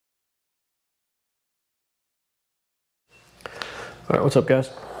All right, what's up, guys?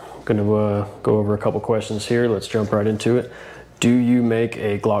 I'm gonna go over a couple questions here. Let's jump right into it. Do you make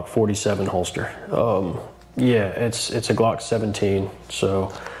a Glock 47 holster? Yeah, it's a Glock 17.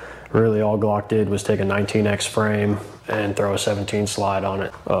 So really all Glock did was take a 19X frame and throw a 17 slide on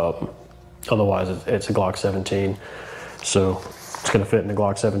it. Otherwise, it's a Glock 17. So it's gonna fit in the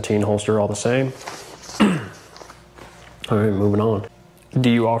Glock 17 holster all the same. All right, moving on. Do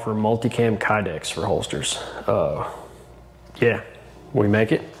you offer multicam kydex for holsters? Yeah, we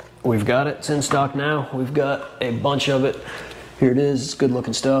make it. We've got it. It's in stock now. We've got a bunch of it. Here it is. It's good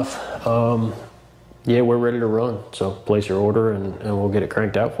looking stuff. Yeah, we're ready to run. So place your order and we'll get it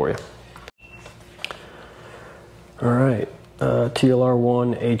cranked out for you. All right,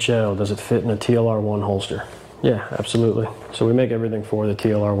 TLR1 HL. Does it fit in a TLR1 holster? Yeah, absolutely. So we make everything for the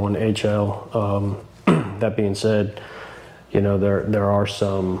TLR1 HL. That being said, you know, there are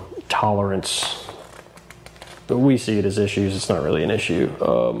some tolerance. We see it as issues. It's not really an issue.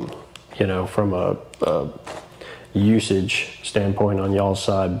 You know, from a usage standpoint on y'all's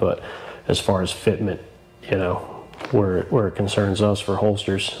side, but as far as fitment, you know, where it concerns us for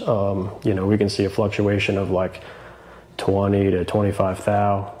holsters, you know, we can see a fluctuation of like 20 to 25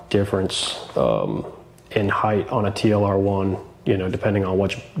 thou difference in height on a TLR1, you know, depending on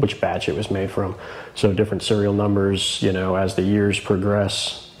which batch it was made from. So different serial numbers, you know, as the years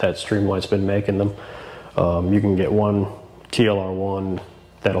progress that Streamlight's been making them, you can get one TLR1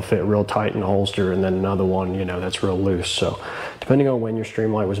 that'll fit real tight in the holster and then another one, you know, that's real loose. So depending on when your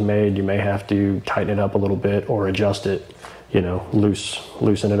Streamlight was made, you may have to tighten it up a little bit or adjust it, you know,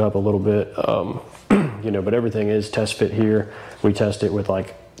 loosen it up a little bit. You know, but everything is test fit here. We test it with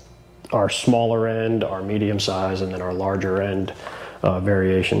like our smaller end, our medium size, and then our larger end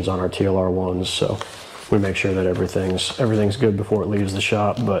variations on our TLR1s. So we make sure that everything's good before it leaves the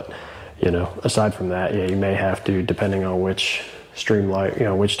shop. But you know, aside from that, yeah, you may have to, depending on which Streamlight, you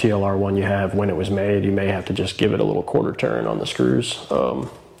know, which TLR1 you have, when it was made, you may have to just give it a little quarter turn on the screws,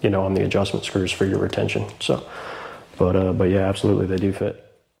 you know, on the adjustment screws for your retention. So, but yeah, absolutely, they do fit.